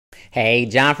Hey,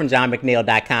 John from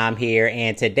johnmcneil.com here,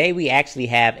 and today we actually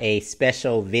have a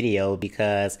special video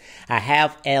because I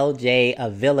have LJ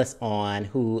Aviles on,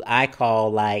 who I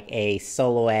call like a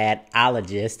solo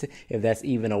adologist, if that's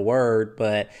even a word,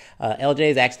 but LJ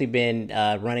has actually been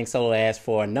running solo ads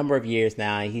for a number of years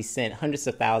now. He's sent hundreds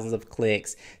of thousands of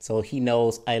clicks, so he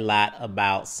knows a lot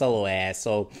about solo ads.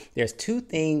 So there's two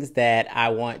things that I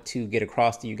want to get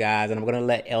across to you guys, and I'm going to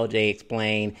let LJ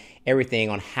explain everything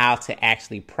on how to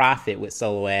actually profit with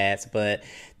solo ads. But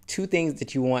two things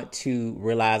that you want to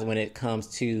realize when it comes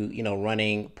to,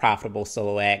 running profitable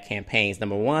solo ad campaigns.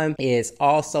 Number one is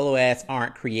all solo ads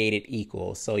aren't created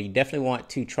equal. So you definitely want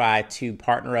to try to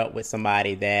partner up with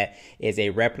somebody that is a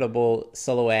reputable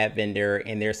solo ad vendor.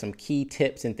 And there's some key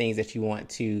tips and things that you want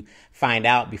to find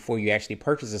out before you actually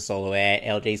purchase a solo ad.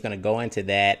 LJ is going to go into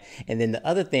that. And then the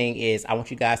other thing is I want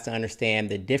you guys to understand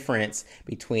the difference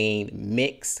between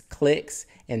mixed clicks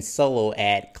and solo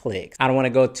ad clicks. I don't want to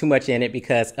go too much in it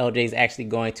because LJ is actually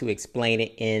going to explain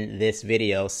it in this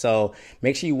video. So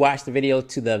make sure you watch the video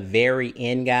to the very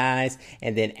end, guys.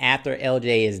 And then after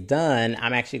LJ is done,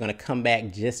 I'm actually going to come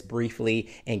back just briefly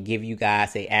and give you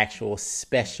guys an actual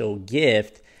special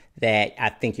gift that I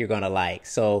think you're going to like.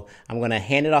 So I'm going to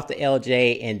hand it off to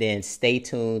LJ and then stay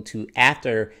tuned to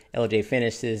after LJ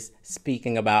finishes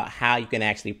speaking about how you can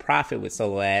actually profit with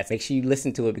solo ads. Make sure you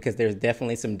listen to it because there's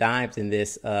definitely some dimes in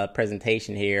this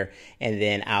presentation here, and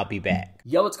then I'll be back.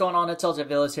 Yo, what's going on? It's LJ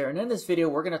Aviles here, and in this video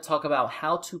we're going to talk about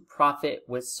how to profit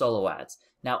with solo ads.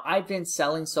 Now, I've been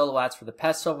selling solo ads for the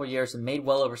past several years and made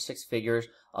well over 6 figures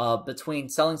between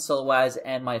selling solo ads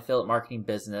and my affiliate marketing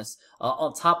business.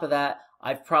 On top of that,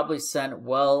 I've probably sent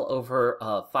well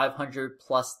over 500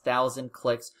 plus thousand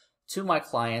clicks to my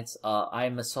clients.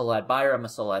 I'm a solo ad buyer, I'm a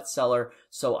solo ad seller,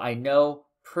 so I know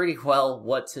pretty well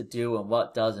what to do and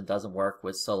what does and doesn't work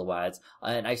with solo ads.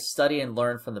 And I study and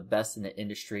learn from the best in the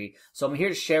industry. So I'm here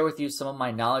to share with you some of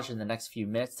my knowledge in the next few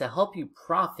minutes to help you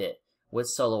profit with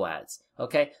solo ads.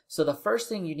 Okay, so the first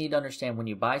thing you need to understand when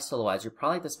you buy solo ads, you're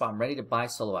probably at the spot, I'm ready to buy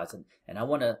solo ads, and I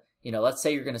want to, let's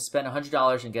say you're going to spend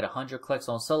 $100 and get 100 clicks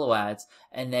on solo ads,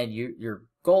 and then your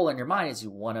goal in your mind is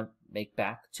you want to make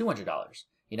back $200.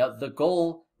 The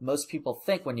goal most people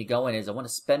think when you go in is I want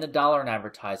to spend $1 in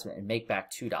advertisement and make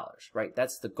back $2, right?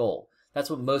 That's the goal. That's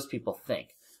what most people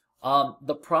think.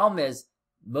 The problem is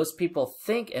most people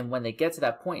think, and when they get to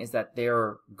that point, is that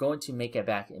they're going to make it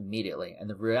back immediately. And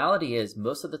the reality is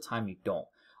most of the time you don't.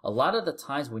 A lot of the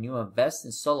times when you invest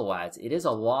in solo ads, it is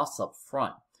a loss up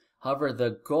front. However,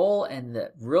 the goal and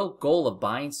the real goal of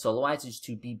buying solo ads is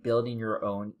to be building your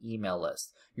own email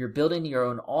list. You're building your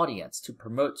own audience to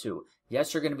promote to.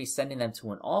 Yes, you're going to be sending them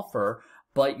to an offer,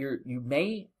 but you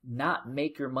may not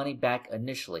make your money back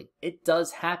initially. It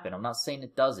does happen. I'm not saying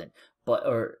it doesn't, but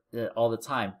all the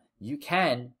time. You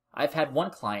can. I've had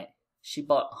one client, she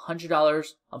bought $100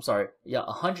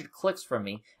 clicks from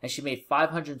me, and she made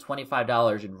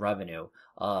 $525 in revenue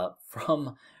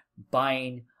from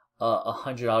buying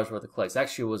 $100 worth of clicks.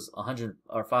 Actually, it was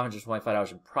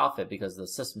 $525 in profit because the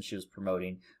system she was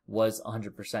promoting was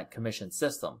 100% commission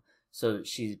system. So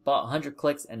she bought 100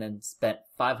 clicks and then spent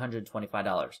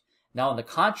 $525. Now, on the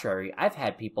contrary, I've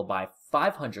had people buy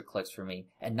 500 clicks from me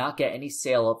and not get any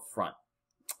sale up front.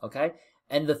 Okay?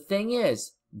 And the thing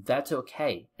is, that's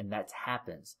okay, and that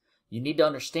happens. You need to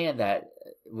understand that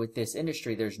with this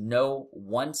industry, there's no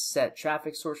one set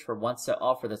traffic source for one set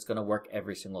offer that's going to work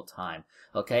every single time,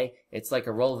 okay? It's like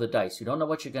a roll of the dice. You don't know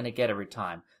what you're going to get every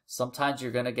time. Sometimes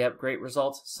you're going to get great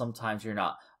results, sometimes you're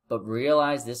not. But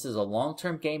realize this is a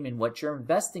long-term game, and what you're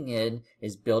investing in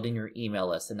is building your email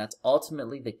list, and that's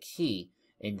ultimately the key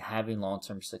in having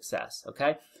long-term success,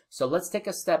 okay? So let's take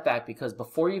a step back, because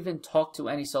before you even talk to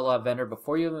any solo ad vendor,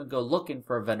 before you even go looking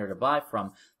for a vendor to buy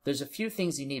from, there's a few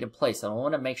things you need in place, and I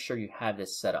want to make sure you have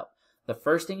this set up. The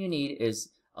first thing you need is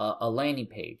a landing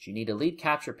page. You need a lead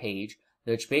capture page,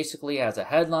 which basically has a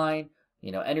headline,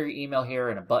 enter your email here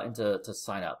and a button to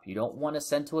sign up. You don't want to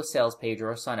send to a sales page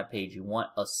or a sign up page. You want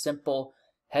a simple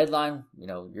headline.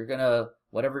 You're going to,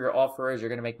 whatever your offer is, you're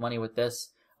going to make money with this.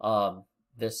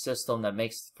 This system that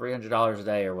makes $300 a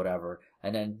day or whatever,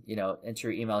 and then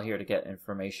enter your email here to get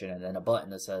information, and then a button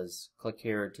that says click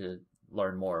here to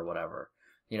learn more or whatever.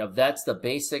 That's the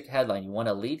basic headline. You want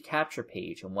a lead capture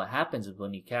page, and what happens is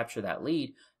when you capture that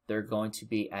lead, they're going to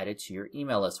be added to your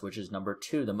email list, which is number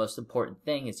 2. The most important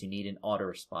thing is you need an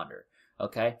autoresponder.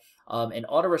 Okay, an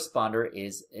autoresponder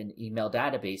is an email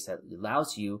database that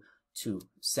allows you to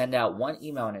send out one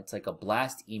email, and it's like a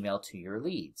blast email to your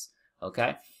leads.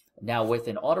 Okay. Now, with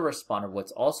an autoresponder,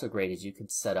 what's also great is you can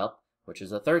set up, which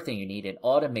is the third thing you need, an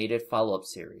automated follow-up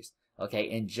series. Okay,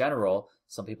 in general,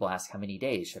 some people ask how many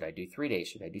days. Should I do 3 days?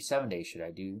 Should I do 7 days? Should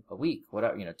I do a week?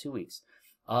 Whatever, 2 weeks.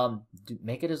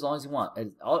 Make it as long as you want.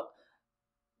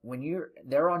 When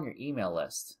they're on your email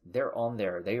list, they're on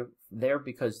there. They're there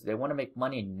because they want to make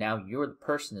money, and now you're the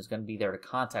person who's going to be there to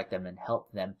contact them and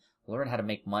help them learn how to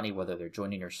make money, whether they're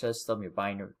joining your system, you're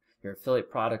buying your affiliate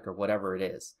product, or whatever it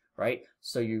is, right?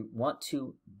 So you want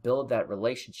to build that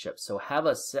relationship. So have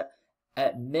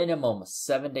at minimum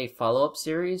 7-day follow-up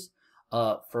series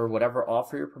for whatever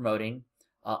offer you're promoting.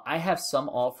 I have some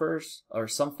offers or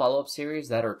some follow-up series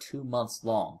that are 2 months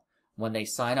long. When they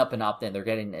sign up and opt in, they're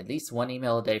getting at least 1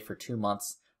 email a day for 2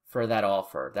 months for that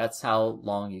offer. That's how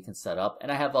long you can set up.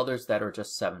 And I have others that are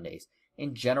just 7 days.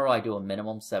 In general, I do a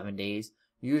minimum 7 days.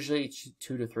 Usually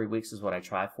 2 to 3 weeks is what I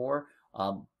try for.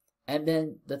 And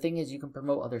then the thing is, you can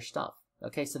promote other stuff.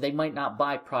 Okay, so they might not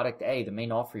buy product A, the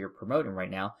main offer you're promoting right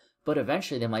now, but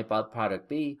eventually they might buy product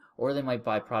B, or they might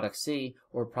buy product C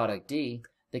or product D.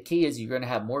 The key is you're going to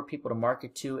have more people to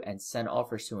market to and send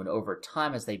offers to, and over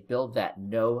time, as they build that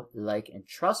know, like, and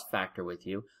trust factor with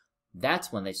you,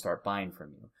 that's when they start buying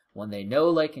from you. When they know,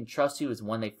 like, and trust you is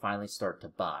when they finally start to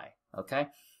buy, okay?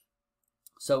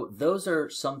 So those are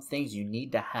some things you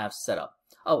need to have set up.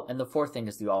 Oh, and the fourth thing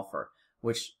is the offer,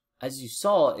 which, as you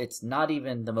saw, it's not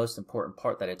even the most important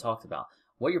part that I talked about.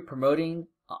 What you're promoting,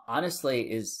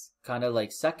 honestly, is kind of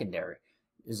like secondary.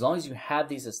 As long as you have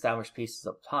these established pieces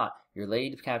up top, your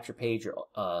lead capture page, your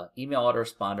email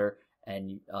autoresponder,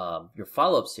 and your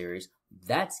follow-up series,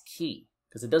 that's key.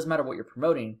 Because it doesn't matter what you're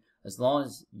promoting, as long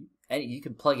as you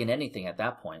can plug in anything at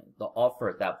that point. The offer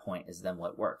at that point is then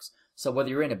what works. So whether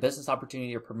you're in a business opportunity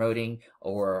you're promoting,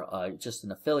 or just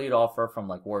an affiliate offer from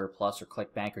like Warrior Plus or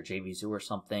ClickBank or JVZoo or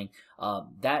something,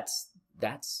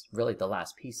 that's really the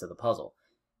last piece of the puzzle.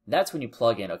 That's when you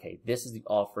plug in, okay, this is the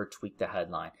offer, tweak the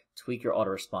headline, tweak your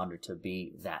autoresponder to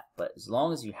be that. But as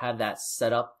long as you have that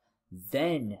set up,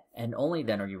 then and only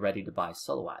then are you ready to buy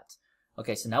solo ads.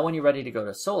 Okay, so now when you're ready to go to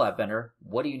a solo ad vendor,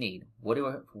 what do you need?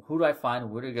 Who do I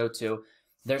find? Where do I go to?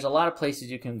 There's a lot of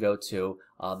places you can go to.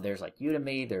 There's like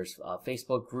Udemy, there's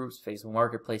Facebook groups, Facebook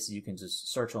marketplaces. You can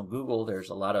just search on Google. There's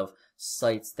a lot of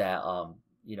sites that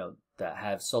that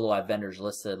have solo ad vendors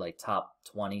listed, like top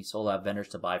 20 solo ad vendors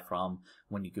to buy from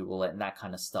when you Google it and that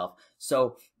kind of stuff.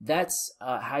 So that's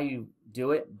how you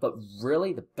do it. But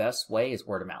really the best way is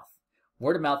word of mouth.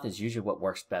 Word of mouth is usually what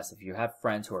works best. If you have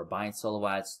friends who are buying solo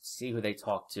ads, see who they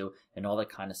talk to and all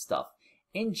that kind of stuff.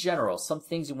 In general, some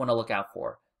things you want to look out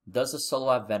for. Does a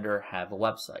solo ad vendor have a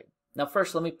website? Now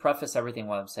first, let me preface everything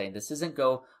while I'm saying this isn't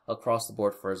go across the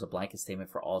board for as a blanket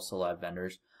statement for all solo ad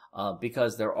vendors,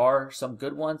 because there are some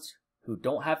good ones who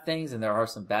don't have things, and there are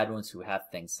some bad ones who have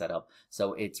things set up.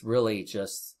 So it's really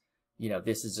just,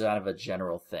 this is kind of a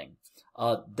general thing.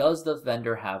 Does the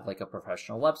vendor have like a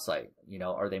professional website?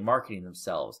 Are they marketing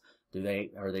themselves?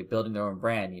 Are they building their own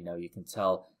brand? You can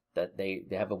tell that they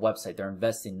have a website. They're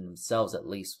investing in themselves at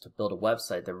least to build a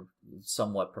website. They're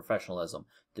somewhat professionalism.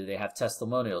 Do they have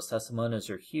testimonials? Testimonials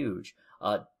are huge.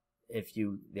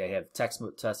 They have text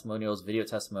testimonials, video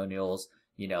testimonials,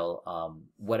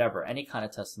 whatever, any kind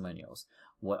of testimonials.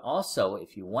 What also,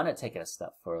 if you want to take it a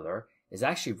step further, is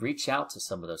actually reach out to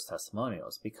some of those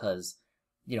testimonials, because,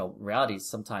 in reality,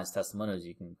 sometimes testimonials,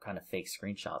 you can kind of fake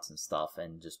screenshots and stuff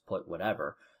and just put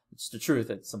whatever. It's the truth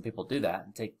that some people do that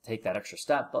and take that extra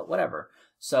step, but whatever.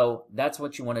 So that's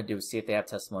what you want to do, is see if they have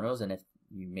testimonials, and if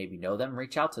you maybe know them,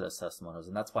 reach out to those testimonials.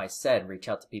 And that's why I said reach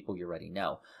out to people you already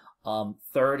know.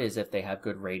 Third is if they have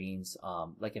good ratings,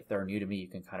 like if they're new to me, you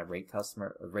can kind of rate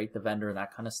the vendor and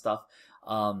that kind of stuff.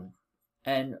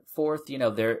 And fourth,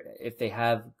 if they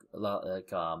have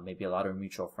maybe a lot of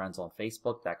mutual friends on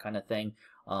Facebook, that kind of thing,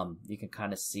 you can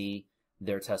kind of see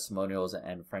their testimonials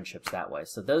and friendships that way.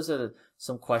 So those are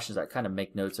some questions. I kind of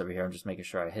make notes over here. I'm just making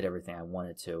sure I hit everything I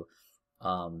wanted to.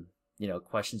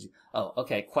 Questions. Oh,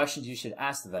 okay. Questions you should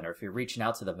ask the vendor if you're reaching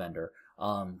out to the vendor.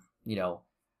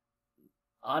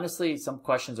 Honestly, some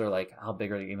questions are like, how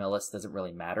big are your email lists? Doesn't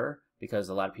really matter, because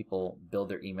a lot of people build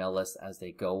their email list as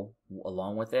they go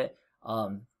along with it.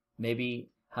 Maybe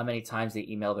how many times they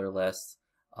email their list.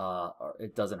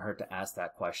 It doesn't hurt to ask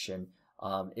that question.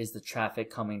 Is the traffic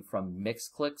coming from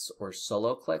mixed clicks or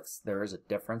solo clicks? There is a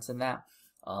difference in that.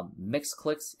 Mixed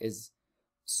clicks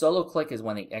solo click is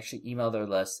when they actually email their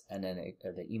list and then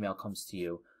the email comes to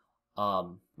you,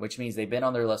 which means they've been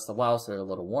on their list a while, so they're a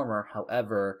little warmer.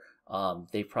 However,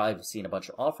 they've probably seen a bunch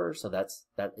of offers, so that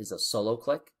is a solo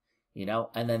click,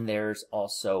 and then there's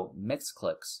also mixed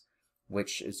clicks,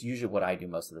 which is usually what I do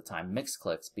most of the time, mixed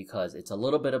clicks, because it's a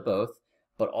little bit of both,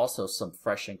 but also some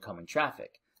fresh incoming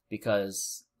traffic.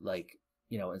 Because, like,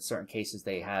 you know, in certain cases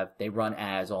they run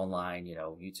ads online, you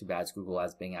know, YouTube ads, Google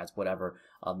ads, Bing ads, whatever.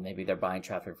 Maybe they're buying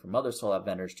traffic from other solo ad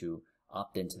vendors to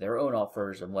opt into their own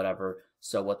offers and whatever.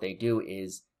 So what they do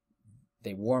is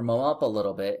they warm them up a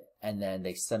little bit and then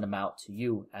they send them out to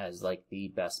you as like the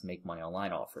best make money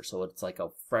online offer. So it's like a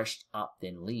fresh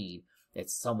opt-in lead.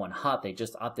 It's someone hot. They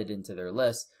just opted into their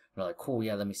list. They're like, cool,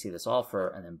 yeah, let me see this offer.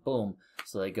 And then boom.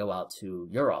 So they go out to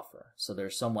your offer. So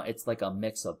there's someone, it's like a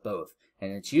mix of both.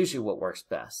 And it's usually what works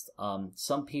best.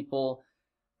 Some people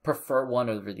prefer one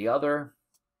over the other.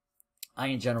 I,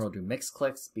 in general, do mixed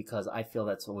clicks because I feel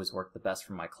that's always worked the best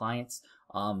for my clients.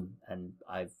 And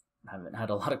haven't had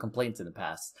a lot of complaints in the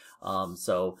past.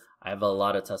 So I have a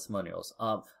lot of testimonials.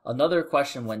 Another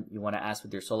question when you want to ask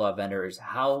with your solo ad vendor is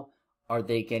how are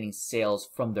they getting sales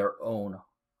from their own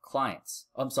clients?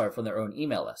 I'm sorry, from their own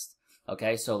email list.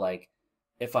 Okay, so like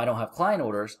if I don't have client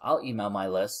orders, I'll email my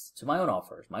list to my own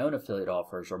offers, my own affiliate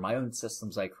offers, or my own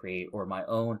systems I create, or my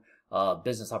own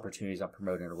business opportunities I'm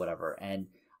promoting or whatever. And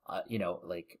you know,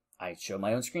 like I show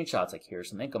my own screenshots, like here's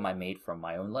some income I made from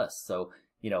my own list. So,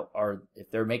 you know, if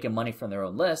they're making money from their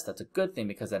own list, that's a good thing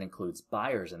because that includes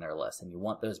buyers in their list. And you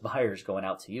want those buyers going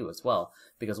out to you as well.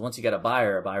 Because once you get a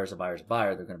buyer, they're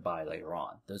going to buy later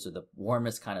on. Those are the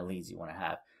warmest kind of leads you want to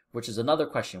have, which is another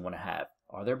question you want to have.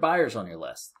 Are there buyers on your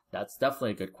list? That's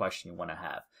definitely a good question you want to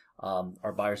have.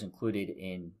 Are buyers included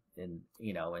in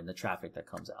the traffic that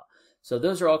comes out? So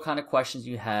those are all kind of questions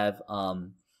you have.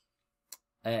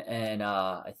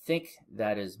 I think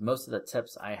that is most of the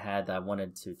tips I had that I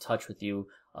wanted to touch with you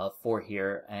for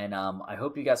here. And I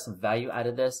hope you got some value out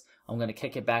of this. I'm going to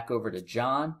kick it back over to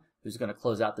John, who's going to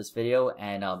close out this video.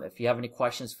 And if you have any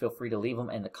questions, feel free to leave them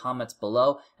in the comments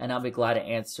below. And I'll be glad to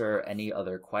answer any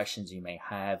other questions you may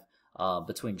have.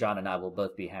 Between John and I, we'll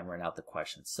both be hammering out the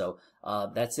questions. So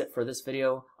that's it for this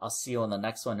video. I'll see you on the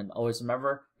next one. And always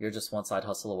remember, you're just one side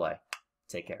hustle away.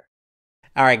 Take care.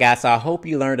 All right, guys, so I hope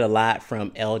you learned a lot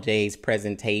from LJ's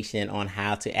presentation on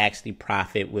how to actually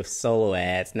profit with solo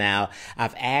ads. Now,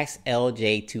 I've asked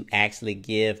LJ to actually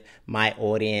give my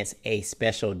audience a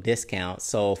special discount.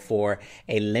 So for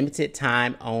a limited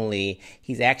time only,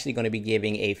 he's actually going to be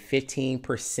giving a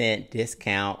 15%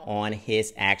 discount on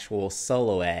his actual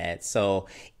solo ad. So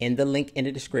in the link in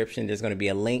the description, there's going to be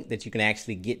a link that you can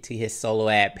actually get to his solo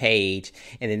ad page.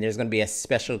 And then there's going to be a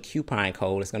special coupon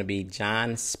code. It's going to be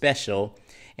John Special.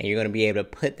 And you're going to be able to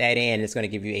put that in. It's going to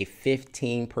give you a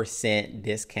 15%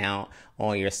 discount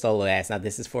on your solo ads. Now,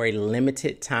 this is for a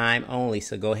limited time only.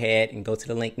 So go ahead and go to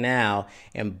the link now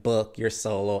and book your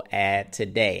solo ad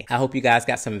today. I hope you guys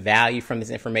got some value from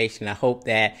this information. I hope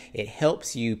that it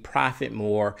helps you profit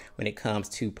more when it comes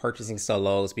to purchasing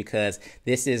solos, because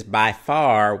this is by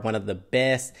far one of the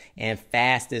best and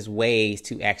fastest ways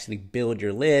to actually build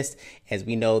your list, as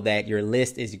we know that your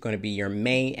list is going to be your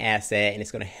main asset and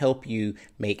it's going to help you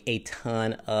make a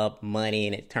ton of money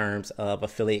in terms of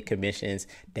affiliate commissions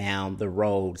down the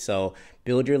road. So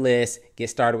build your list, get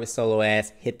started with solo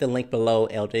ads, hit the link below,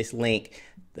 LJ's link,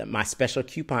 my special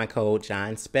coupon code,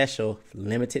 John Special,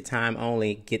 limited time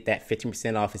only. Get that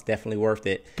 15% off. It's definitely worth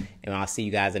it. And I'll see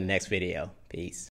you guys in the next video. Peace.